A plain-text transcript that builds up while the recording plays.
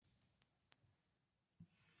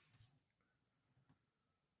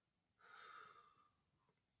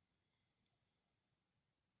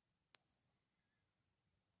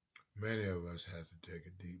Many of us have to take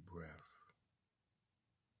a deep breath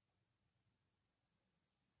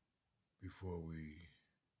before we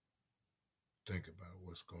think about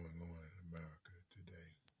what's going on in America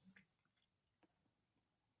today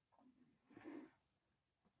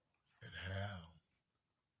and how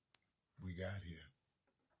we got here.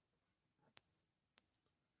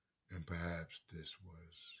 And perhaps this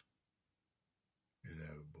was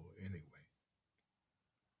inevitable anyway.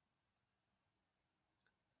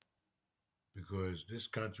 Because this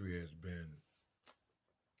country has been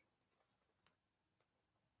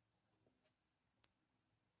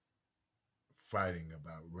fighting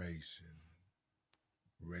about race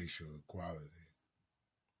and racial equality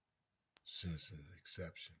since its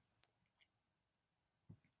inception.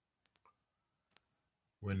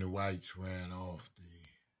 When the whites ran off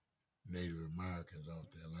the Native Americans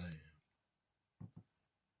off their land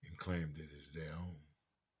and claimed it as their own,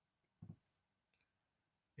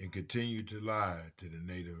 and continued to lie to the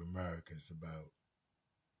Native Americans about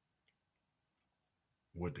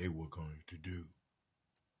what they were going to do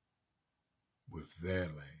with their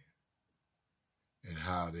land and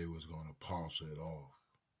how they was going to parcel it off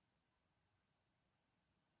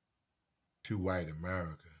to white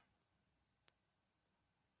America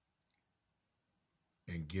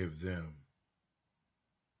and give them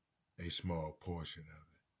a small portion of it.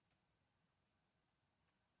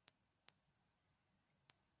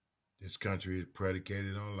 This country is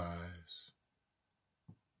predicated on lies,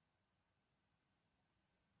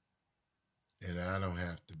 and I don't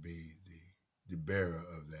have to be the bearer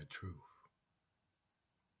of that truth.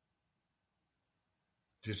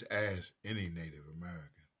 Just ask any Native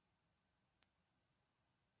American.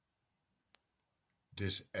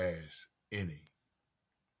 Just ask any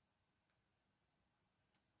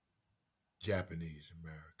Japanese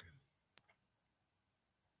American.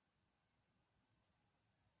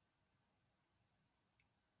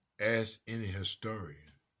 Ask any historian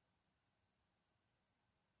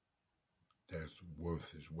that's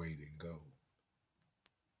worth his weight in gold.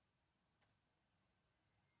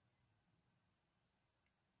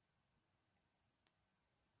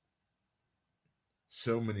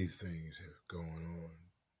 So many things have gone on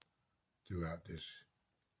throughout this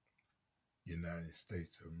United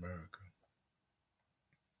States of America.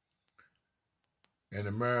 And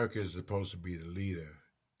America is supposed to be the leader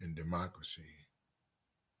in democracy,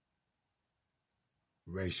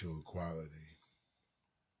 racial equality,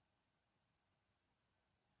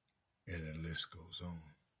 and the list goes on.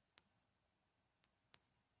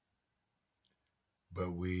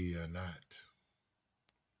 But we are not.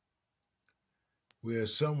 We are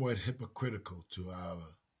somewhat hypocritical to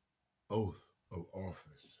our oath of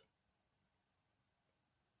office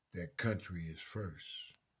that country is first,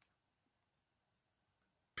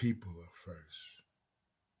 people are first,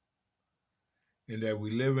 and that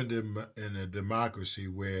we live in a democracy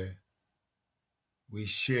where we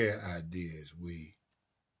share ideas, we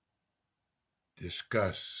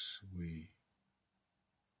discuss, we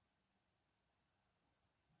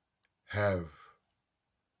have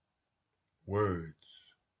words,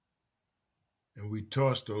 and we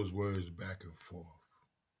toss those words back and forth.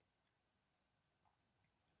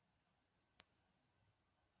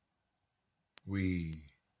 We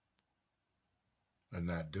are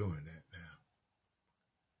not doing that now.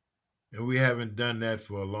 And we haven't done that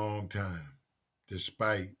for a long time,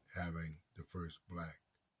 despite having the first black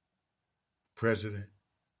president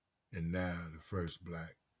and now the first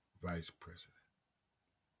black vice president.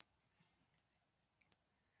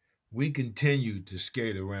 We continue to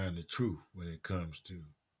skate around the truth when it comes to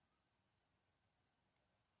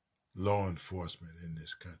law enforcement in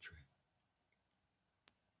this country.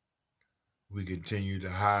 We continue to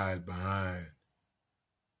hide behind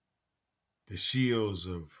the shields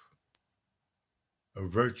of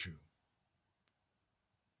virtue.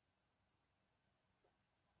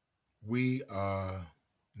 We are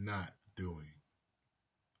not doing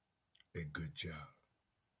a good job.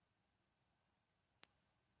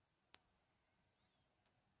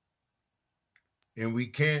 And we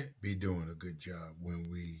can't be doing a good job when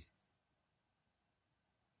we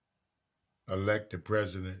elect a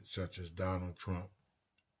president such as Donald Trump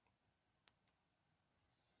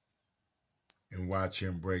and watch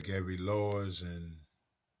him break every laws and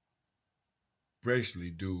basically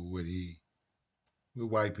do what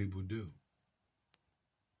white people do.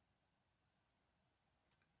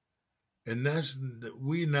 And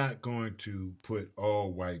we're not going to put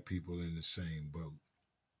all white people in the same boat,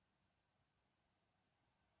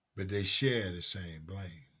 but they share the same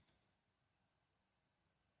blame.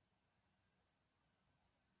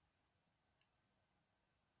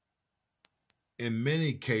 in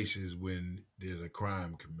many cases when there's a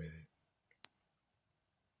crime committed,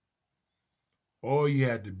 all you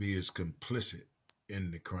have to be is complicit in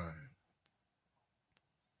the crime.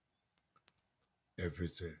 If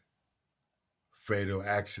it's a fatal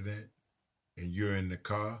accident and you're in the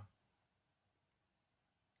car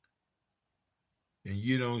and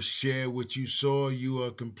you don't share what you saw, you are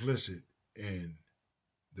complicit in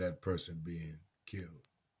that person being killed.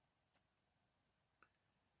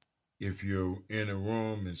 If you're in a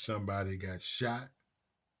room and somebody got shot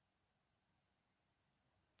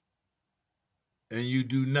and you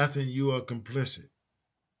do nothing, you are complicit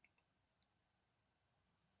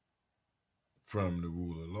from the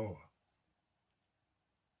rule of law.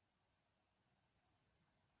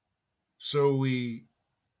 So we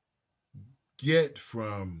get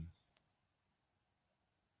from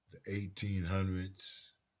the 1800s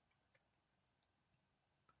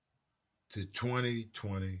to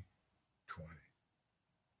 2020.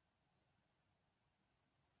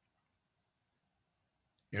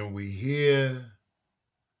 And we hear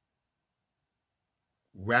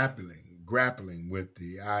grappling with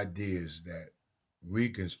the ideas that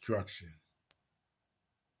Reconstruction,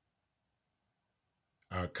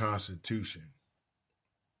 our Constitution,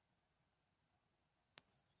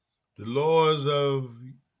 the laws of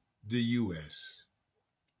the U.S.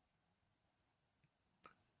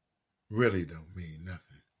 really don't mean nothing.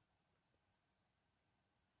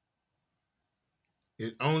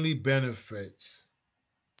 It only benefits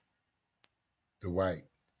the white.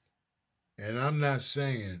 And I'm not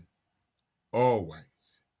saying all whites.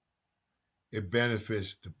 It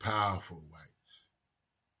benefits the powerful whites.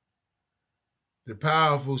 The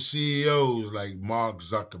powerful CEOs like Mark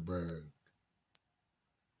Zuckerberg.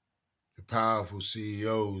 The powerful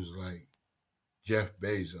CEOs like Jeff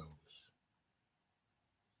Bezos.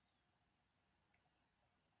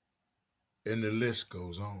 And the list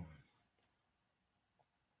goes on.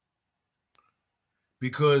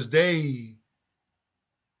 Because they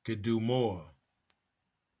could do more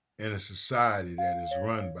in a society that is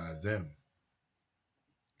run by them,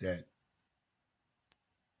 that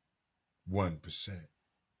 1%.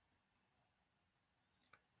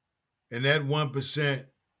 And that 1%,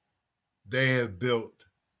 they have built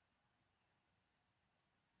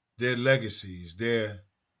their legacies, their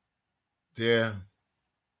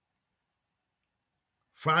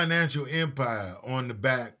financial empire on the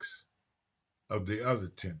backs of the other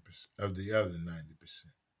 10%, of the other 90%.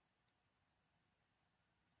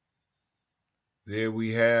 There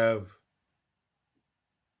we have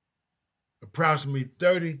approximately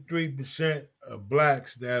 33% of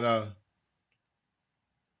blacks that are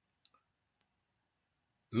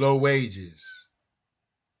low wages,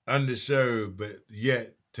 underserved, but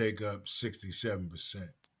yet take up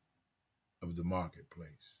 67% of the marketplace.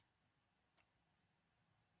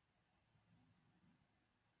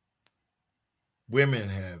 Women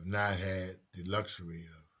have not had the luxury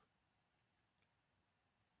of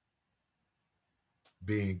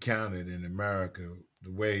being counted in America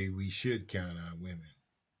the way we should count our women.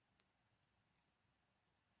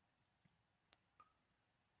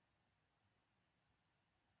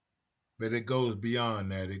 But it goes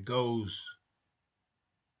beyond that. It's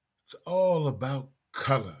all about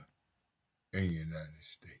color in the United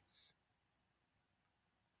States.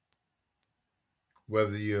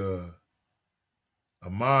 Whether you're a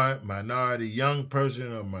minority young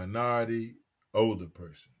person or minority older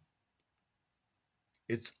person,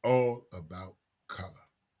 it's all about color.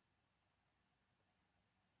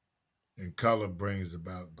 And color brings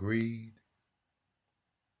about greed.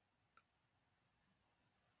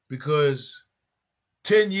 Because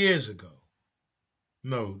 10 years ago,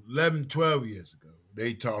 no, 11, 12 years ago,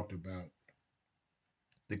 they talked about,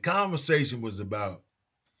 the conversation was about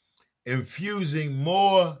infusing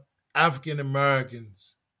more African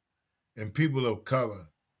Americans and people of color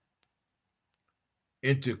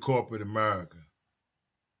into corporate America.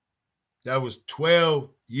 That was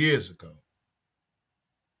 12 years ago.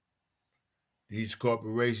 These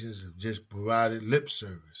corporations have just provided lip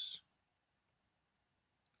service.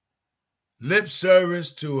 Lip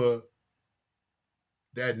service to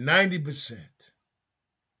that 90%.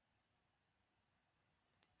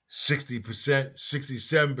 60%,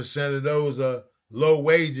 67% of those are low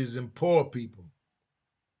wages and poor people.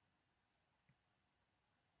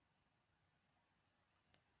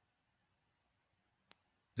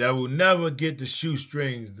 That will never get the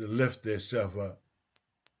shoestrings to lift themselves up.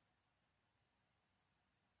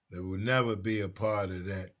 That will never be a part of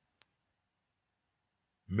that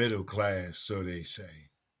middle class, so they say.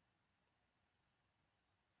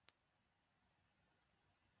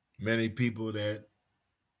 Many people that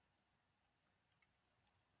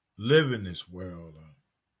live in this world are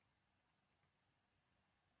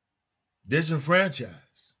disenfranchised.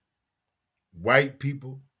 White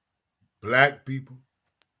people, black people,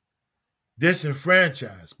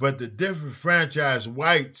 disenfranchised. But the disenfranchised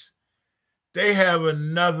whites, they have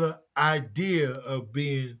another idea of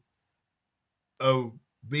being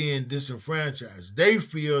disenfranchised. They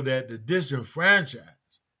feel that the disenfranchised,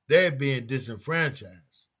 they're being disenfranchised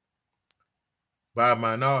by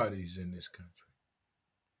minorities in this country,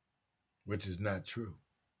 which is not true.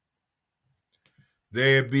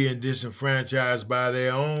 They're being disenfranchised by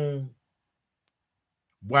their own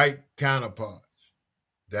white counterparts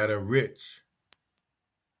that are rich,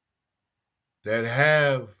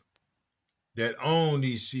 that own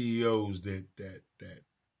these CEOs that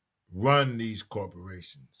run these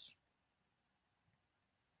corporations.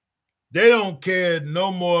 They don't care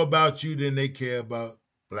no more about you than they care about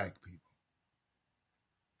black people.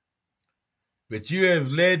 But you have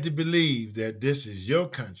led to believe that this is your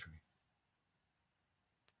country.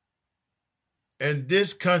 And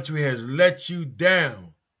this country has let you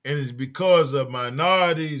down, and it's because of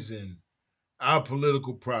minorities and our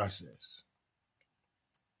political process.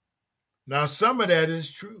 Now, some of that is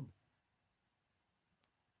true.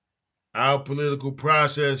 Our political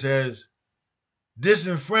process has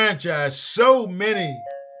disenfranchised so many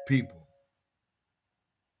people.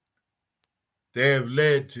 They have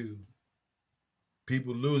led to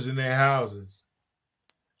people losing their houses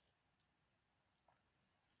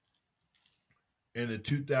in the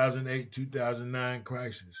 2008-2009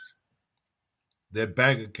 crisis, their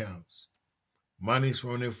bank accounts, monies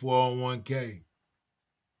from their 401k.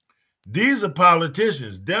 These are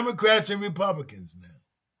politicians, Democrats and Republicans now.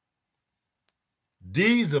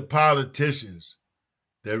 These are politicians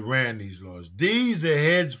that ran these laws. These are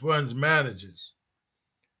hedge funds managers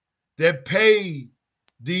that paid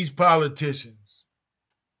these politicians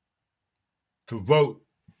to vote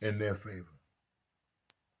in their favor.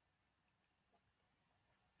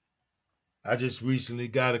 I just recently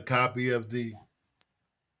got a copy of the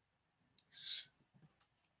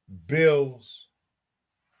bills,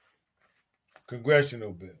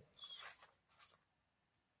 congressional bills.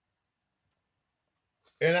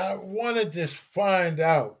 And I wanted to find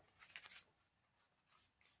out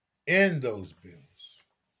in those bills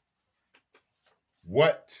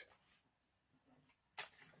what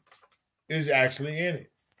is actually in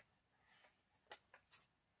it.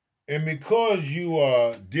 And because you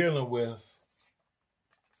are dealing with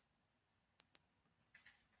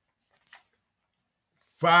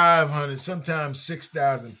 500, sometimes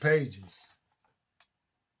 6,000 pages,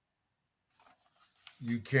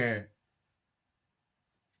 you can't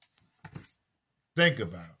think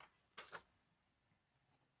about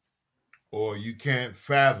or you can't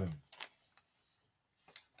fathom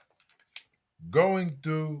going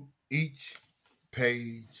through each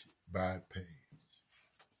page by page.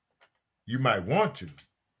 You might want to,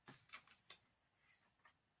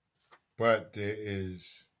 but there is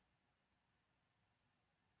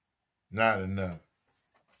not enough.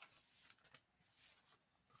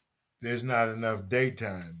 There's not enough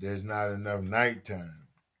daytime. There's not enough nighttime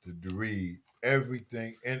to read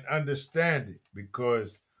everything and understand it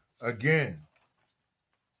because, again,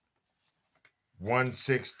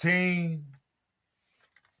 116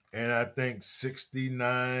 and I think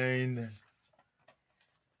 69,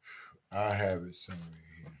 I have it somewhere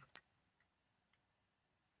here.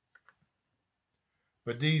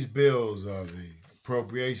 But these bills are the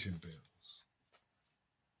appropriation bills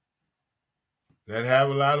that have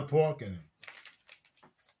a lot of pork in them.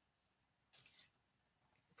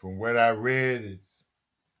 From what I read,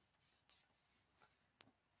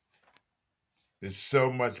 it's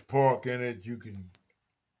so much pork in it, you can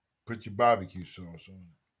put your barbecue sauce on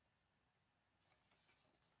it.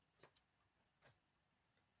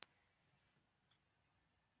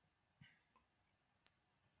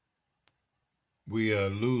 We are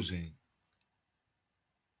losing,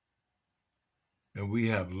 and we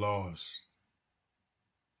have lost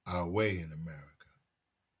our way in America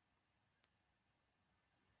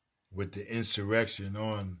with the insurrection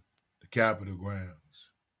on the Capitol grounds.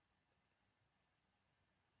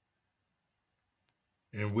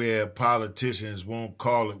 And where politicians won't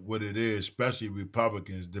call it what it is, especially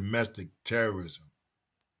Republicans, domestic terrorism.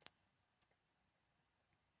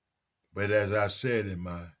 But as I said in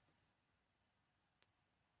my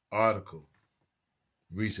article,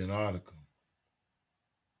 recent article,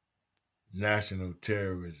 national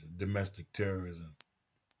terrorism, domestic terrorism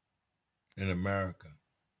in America,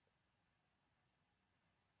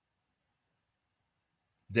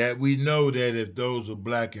 that we know that if those were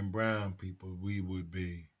black and brown people, we would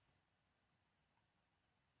be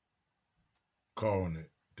calling it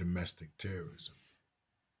domestic terrorism.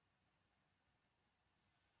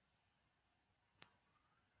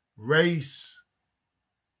 Race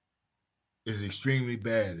is extremely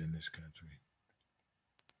bad in this country.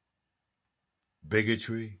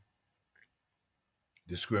 Bigotry,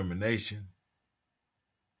 discrimination,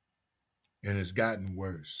 and it's gotten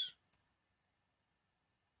worse.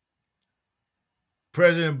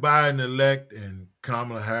 President Biden-elect and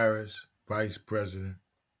Kamala Harris, Vice President,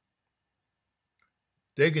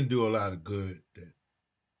 they can do a lot of good to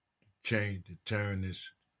turn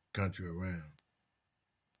this country around.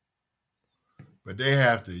 But they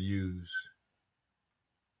have to use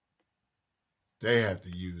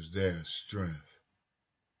their strength.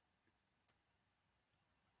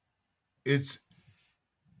 It's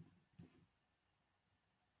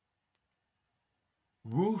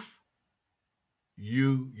Ruth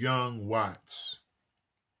Young Watts.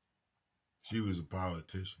 She was a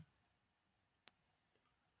politician.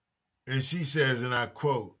 And she says, and I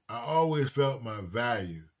quote, "I always felt my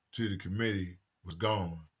value to the committee was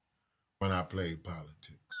gone when I played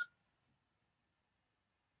politics."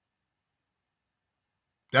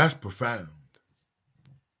 That's profound.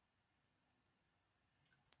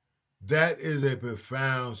 That is a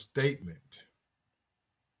profound statement.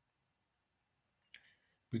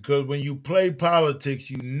 Because when you play politics,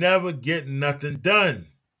 you never get nothing done.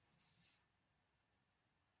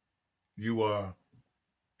 You are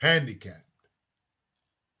handicapped.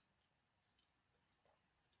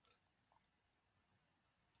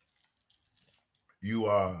 You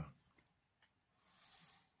are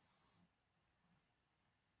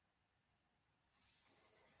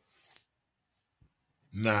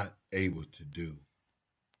not able to do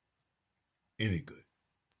any good.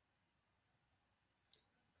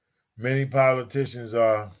 Many politicians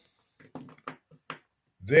are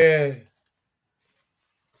there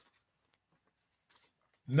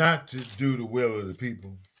not to do the will of the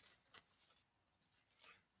people,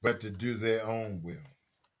 but to do their own will.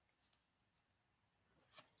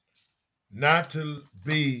 Not to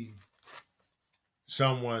be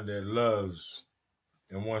someone that loves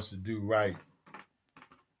and wants to do right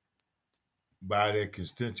by their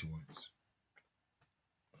constituents,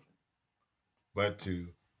 but to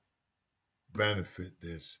benefit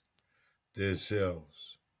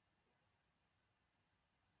themselves.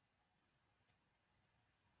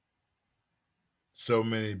 So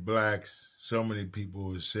many blacks, so many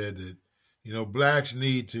people have said that, blacks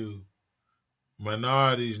need to,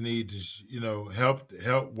 minorities need to,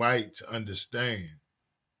 help whites understand.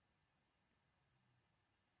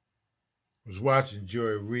 I was watching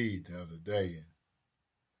Joy Reid the other day, and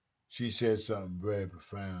she said something very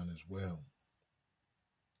profound as well.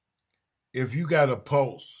 If you got a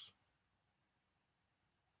pulse,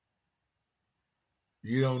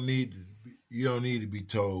 you don't need to be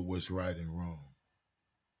told what's right and wrong.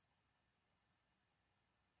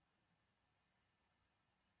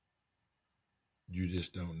 You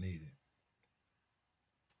just don't need it.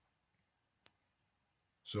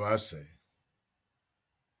 So I say,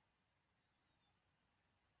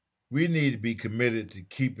 we need to be committed to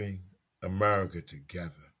keeping America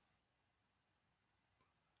together.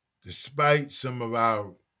 Despite some of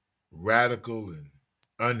our radical and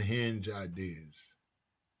unhinged ideas,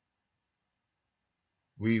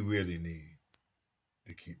 we really need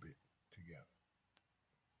to keep it together.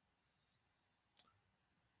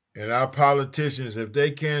 And our politicians, if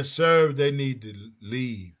they can't serve, they need to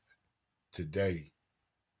leave today.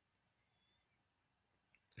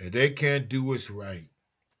 If they can't do what's right,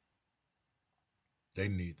 they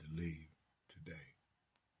need to leave today.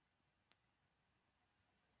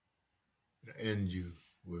 To end you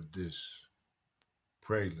with this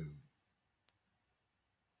prelude.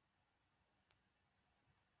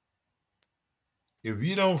 If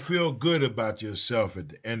you don't feel good about yourself at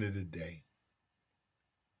the end of the day,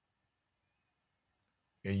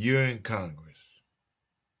 and you're in Congress,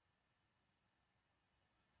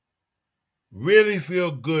 really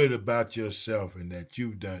feel good about yourself and that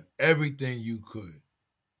you've done everything you could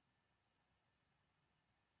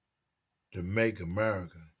to make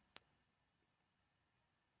America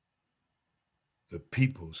the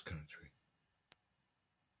people's country,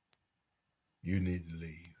 you need to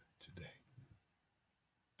leave.